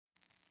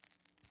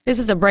This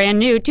is a brand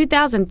new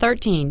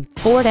 2013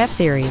 Ford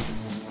F-Series.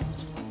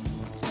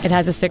 It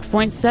has a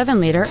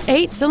 6.7-liter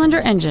 8-cylinder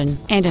engine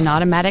and an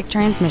automatic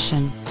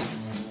transmission.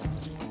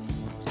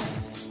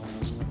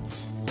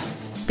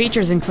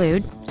 Features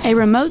include a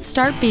remote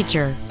start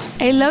feature,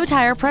 a low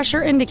tire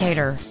pressure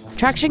indicator,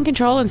 traction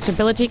control and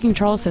stability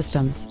control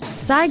systems,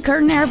 side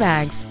curtain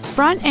airbags,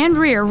 front and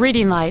rear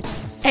reading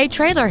lights, a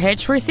trailer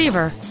hitch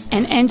receiver,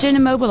 an engine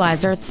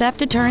immobilizer theft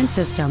deterrent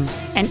system,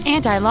 an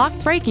anti-lock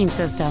braking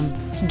system,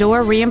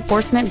 door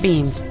reinforcement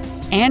beams,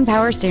 and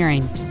power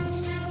steering.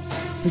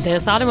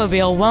 This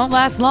automobile won't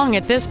last long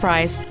at this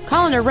price.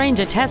 Call and arrange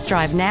a test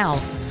drive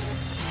now.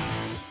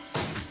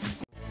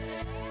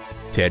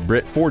 Ted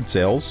Britt Ford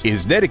Sales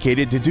is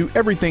dedicated to do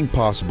everything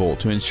possible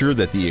to ensure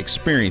that the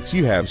experience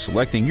you have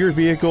selecting your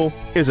vehicle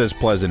is as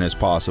pleasant as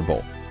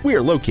possible. We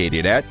are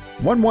located at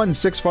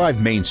 1165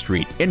 Main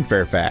Street in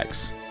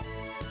Fairfax.